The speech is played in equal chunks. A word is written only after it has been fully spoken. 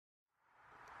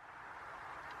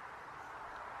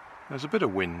There's a bit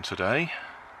of wind today,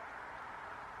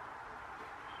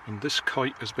 and this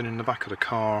kite has been in the back of the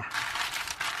car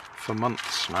for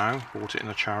months now. Bought it in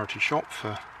a charity shop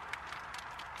for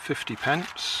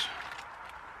 50p,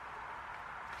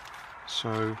 so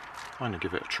I'm going to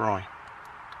give it a try.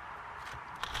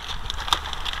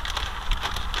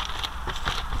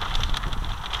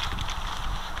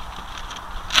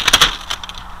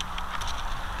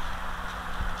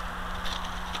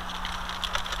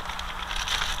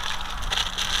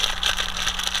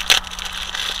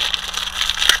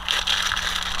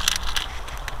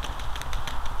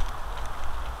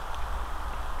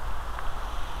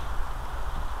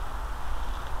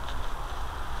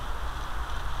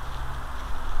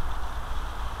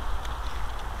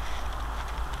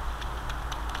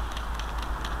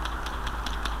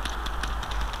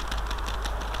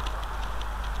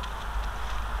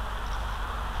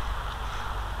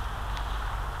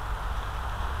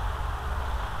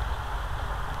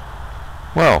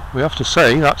 Well, we have to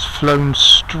say that's flown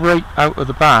straight out of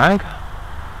the bag,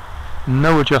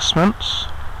 no adjustments,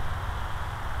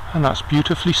 and that's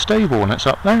beautifully stable when it's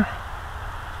up there,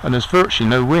 and there's virtually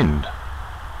no wind.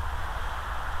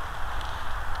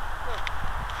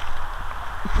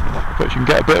 But you can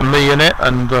get a bit of me in it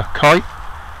and the kite.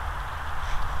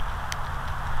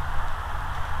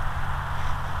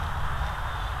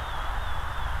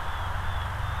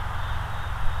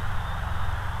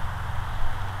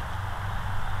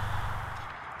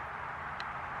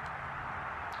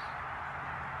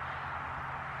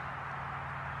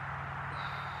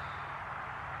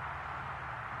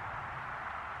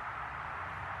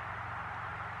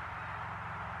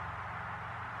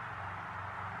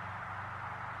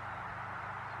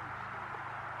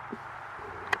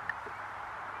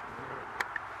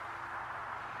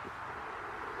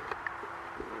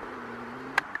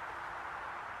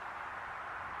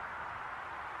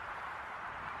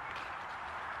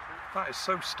 That is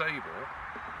so stable,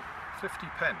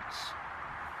 50p,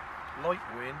 light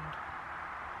wind,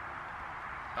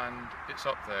 and it's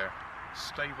up there,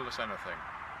 stable as anything.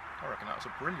 I reckon that was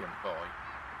a brilliant buy.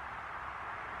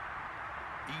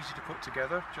 Easy to put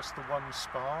together, just the one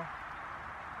spar,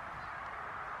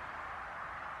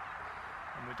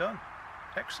 and we're done.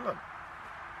 Excellent.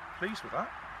 Pleased with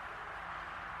that.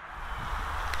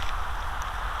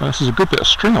 Well, this is a good bit of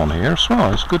string on here as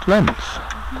well, it's good length.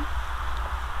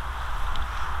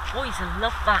 Boys will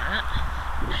love that.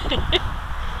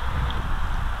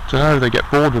 Don't know, they get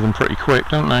bored with them pretty quick,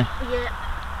 don't they? Yeah.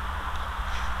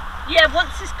 Yeah,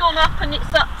 once it's gone up and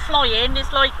it's up flying,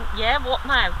 it's like, yeah, what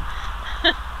now?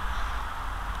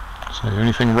 So the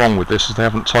only thing wrong with this is they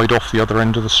haven't tied off the other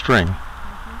end of the string.